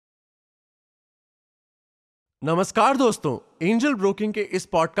नमस्कार दोस्तों, angel broking के इस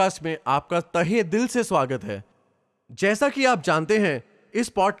पॉडकास्ट में आपका तहे दिल से स्वागत है। जैसा कि आप जानते हैं, इस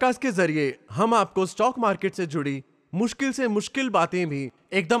पॉडकास्ट के जरिए हम आपको स्टॉक मार्केट से जुड़ी मुश्किल से मुश्किल बातें भी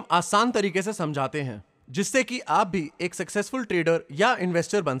एकदम आसान तरीके से समझाते हैं, जिससे कि आप भी एक सक्सेसफुल ट्रेडर या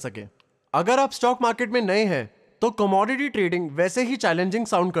इन्वेस्टर बन सके। अगर आप स्टॉक मार्केट में नए हैं तो कमोडिटी ट्रेडिंग वैसे ही चैलेंजिंग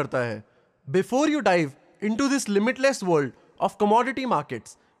साउंड करता है। Before you dive into this limitless world of commodity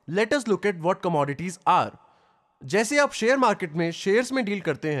markets, let us look at what commodities are. जैसे आप शेयर मार्केट में शेयर्स में डील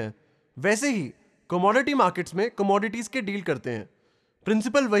करते हैं, वैसे ही कमोडिटी मार्केट्स में कमोडिटीज के डील करते हैं।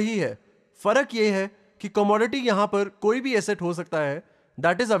 प्रिंसिपल वही है, फर्क ये है कि कमोडिटी यहां पर कोई भी एसेट हो सकता है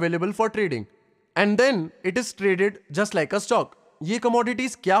that is available for trading and then it is traded just like a stock. ये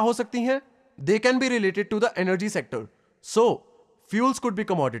कमोडिटीज क्या हो सकती हैं? They can be related to the energy sector, so fuels could be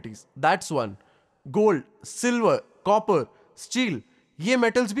commodities, that's one. Gold, silver, copper, steel, ये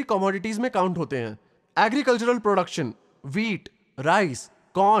metals भी commodities में count होते हैं। Agricultural production, wheat, rice,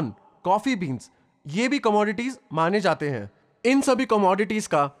 corn, coffee beans, ये भी कमोडिटीज माने जाते हैं। इन सभी कमोडिटीज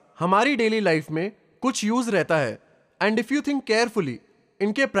का हमारी डेली लाइफ में कुछ यूज रहता है and if you think carefully,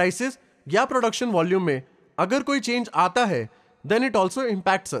 इनके प्राइसेस या प्रोडक्शन वॉल्यूम में अगर कोई चेंज आता है then it also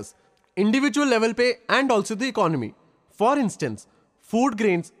impacts us individual level पे and also the economy. For instance, food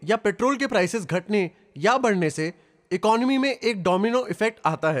grains या पेट्रोल के प्राइसेस घटने या बढ़ने से इकोनॉमी में एक डोमिनो इफेक्ट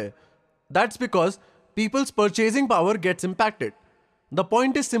आता है। That's because people's purchasing power gets impacted. The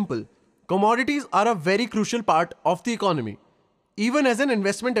point is simple. Commodities are a very crucial part of the economy, even as an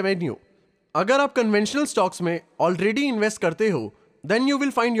investment avenue. अगर आप conventional stocks में already invest करते हो, then you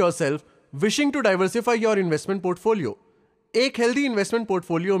will find yourself wishing to diversify your investment portfolio. एक healthy investment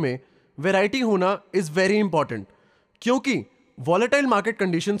portfolio में variety होना is very important, क्योंकि volatile market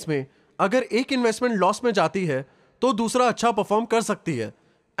conditions में अगर एक investment loss में जाती है तो दूसरा अच्छा perform कर सकती है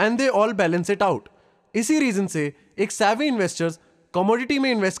and they all balance it out. इसी रीजन से एक savvy इन्वेस्टर्स कमोडिटी में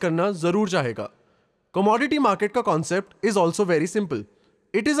इन्वेस्ट करना जरूर चाहेगा। कमोडिटी मार्केट का concept is also very simple.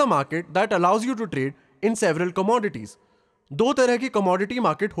 It is a market that allows you to trade in several commodities. दो तरह की कमोडिटी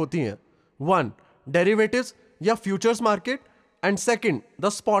मार्केट होती हैं, वन डेरिवेटिव्स या futures market and second the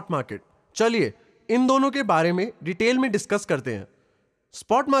spot market. चलिए इन दोनों के बारे में डिटेल में डिस्कस करते हैं।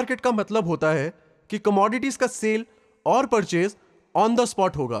 स्पॉट मार्केट का मतलब होता है कि कमोडिटीज का सेल और परचेज ऑन द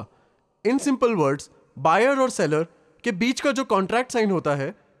स्पॉट होगा। इन सिंपल वर्ड्स, बायर और सेलर के बीच का जो कॉन्ट्रैक्ट साइन होता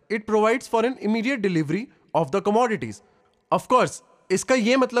है, it provides for an immediate delivery of the commodities. Of course, इसका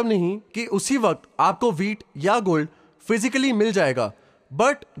यह मतलब नहीं कि उसी वक्त आपको व्हीट या गोल्ड फिजिकली मिल जाएगा,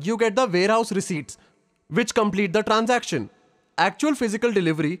 but you get the ware house receipts which complete the transaction. Actual physical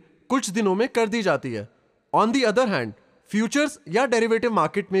delivery कुछ दिनों में कर दी जाती है। On the other hand, futures या डेरिवेटिव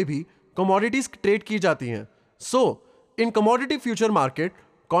मार्केट में भी कमोडिटीज ट्रेड की जाती हैं। So in commodity future market,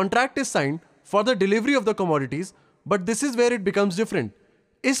 contract is signed for the delivery of the commodities, but this is where it becomes different.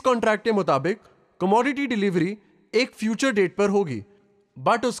 इस कॉन्ट्रैक्ट के मुताबिक commodity delivery एक फ्यूचर डेट पर होगी,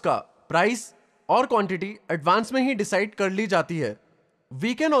 बट उसका प्राइस और क्वांटिटी एडवांस में ही डिसाइड कर ली जाती है।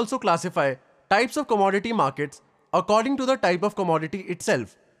 We can also classify types of commodity markets according to the type of commodity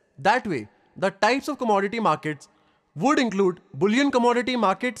itself. That way the types of commodity markets would include bullion commodity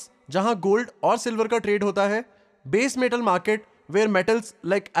markets, जहां gold और silver का trade होता है; base metal market where metals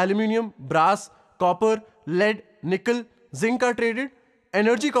like aluminium, brass, copper, lead, nickel, zinc are traded;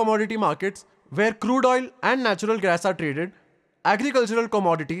 energy commodity markets where crude oil and natural gas are traded; agricultural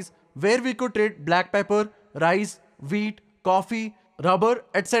commodities where we could trade black pepper, rice, wheat, coffee, rubber,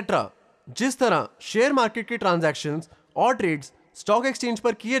 etc. जिस तरह share market के transactions और trades stock exchange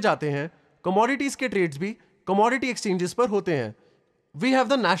पर किए जाते हैं, commodities के trades भी कमोडिटी एक्सचेंजेस पर होते हैं। We have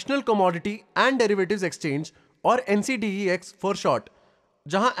the national commodity and derivatives exchange और NCDEX फॉर शॉर्ट,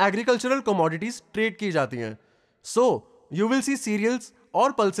 जहां एग्रीकल्चरल कमोडिटीज ट्रेड की जाती हैं। So you will see cereals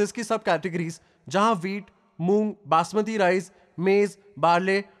और पल्सेस की सब कैटेगरीज, जहां wheat, moong, basmati rice, maize,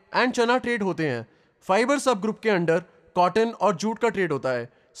 barley and chana trade होते हैं। फाइबर सब ग्रुप के अंडर कॉटन और जूट का ट्रेड होता है।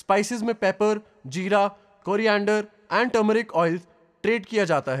 स्पाइसेस में pepper, jeera, coriander and turmeric oil trade किया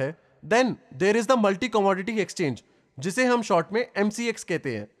जाता है। Then there is the multi commodity exchange, जिसे हम शॉर्ट में MCX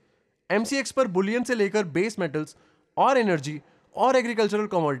कहते हैं। MCX पर बुलियन से लेकर बेस मेटल्स और एनर्जी और एग्रीकल्चरल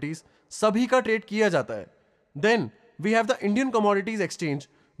कमोडिटीज सभी का ट्रेड किया जाता है। Then we have the Indian commodities exchange,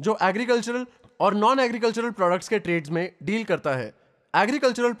 जो एग्रीकल्चरल और नॉन एग्रीकल्चरल प्रोडक्ट्स के ट्रेड्स में डील करता है।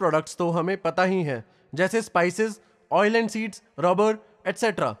 एग्रीकल्चरल प्रोडक्ट्स तो हमें पता ही है, जैसे spices, oil and seeds, rubber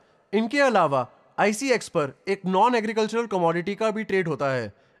etcetera. इनके अलावा ICX पर एक नॉन एग्रीकल्चरल कमोडिटी का भी ट्रेड होता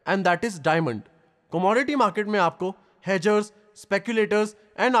है and that is diamond. Commodity market में आपको हेजर्स, स्पेक्यूलेटर्स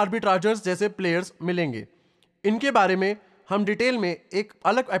एंड आर्बिट्राजर्स जैसे प्लेयर्स मिलेंगे। इनके बारे में हम डिटेल में एक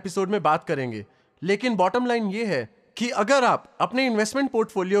अलग एपिसोड में बात करेंगे, लेकिन बॉटम लाइन ये है कि अगर आप अपने इन्वेस्टमेंट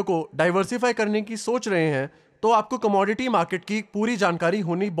पोर्टफोलियो को डाइवर्सिफाई करने की सोच रहे हैं तो आपको कमोडिटी मार्केट की पूरी जानकारी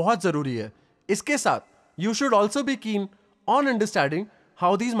होनी बहुत जरूरी है। इसके साथ you should also be keen on understanding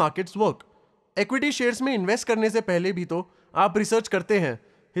how these markets work. Equity shares में इन्वेस्ट करने से पहले भी तो आप रिसर्च करते हैं,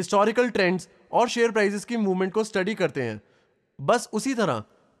 हिस्टोरिकल ट्रेंड्स और शेयर प्राइसेस की मूवमेंट को स्टडी करते हैं। बस उसी तरह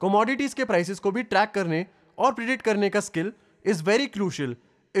कमोडिटीज के प्राइसेस को भी ट्रैक करने और प्रिडिक्ट करने का skill is very crucial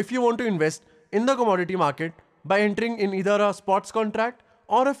if you want to invest in the commodity market bye entering in either a spots contract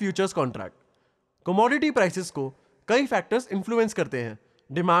और अ फ्यूचर्स कॉन्ट्रैक्ट। कमोडिटी प्राइसेस को कई फैक्टर्स इन्फ्लुएंस करते हैं,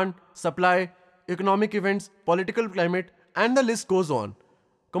 demand, supply, economic events, political climate and the list goes on.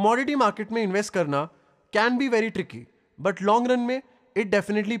 Commodity market में invest करना can be very tricky, but long run में it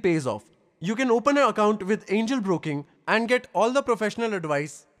definitely pays off. You can open an account with Angel Broking and get all the professional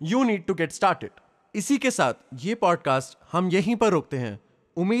advice you need to get started. इसी के साथ ये podcast हम यहीं पर रोकते हैं।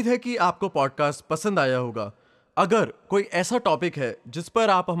 उम्मीद है कि आपको पॉडकास्ट पसंद आया होगा। अगर कोई ऐसा टॉपिक है जिस पर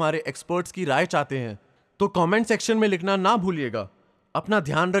आप हमारे एक्सपर्ट्स की राय चाहते हैं तो कमेंट सेक्शन में लिखना ना भूलिएगा। अपना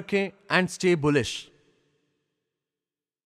ध्यान रखें एंड स्टे बुलिश।